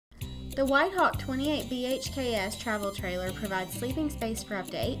The Whitehawk 28 BHKS travel trailer provides sleeping space for up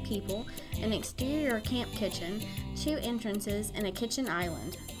to 8 people, an exterior camp kitchen, 2 entrances, and a kitchen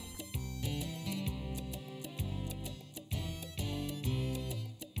island.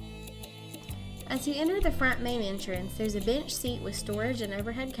 As you enter the front main entrance, there's a bench seat with storage and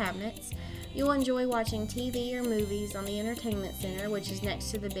overhead cabinets. You'll enjoy watching TV or movies on the entertainment center, which is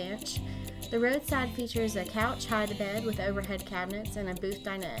next to the bench. The roadside features a couch hide-a-bed with overhead cabinets and a booth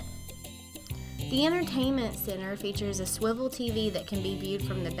dinette. The entertainment center features a swivel TV that can be viewed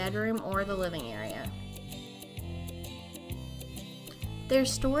from the bedroom or the living area.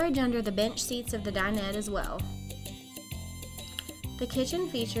 There's storage under the bench seats of the dinette as well. The kitchen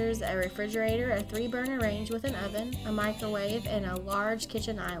features a refrigerator, a 3-burner range with an oven, a microwave, and a large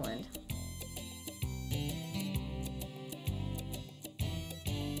kitchen island.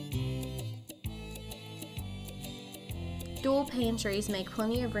 Dual pantries make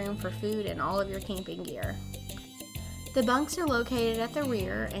plenty of room for food and all of your camping gear. The bunks are located at the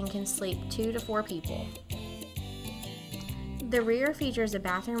rear and can sleep 2 to 4 people. The rear features a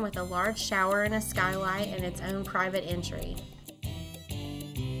bathroom with a large shower and a skylight and its own private entry.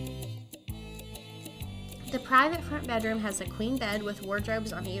 The private front bedroom has a queen bed with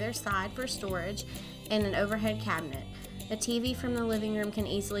wardrobes on either side for storage and an overhead cabinet. A TV from the living room can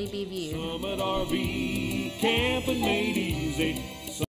easily be viewed. Summit RV, camping made easy.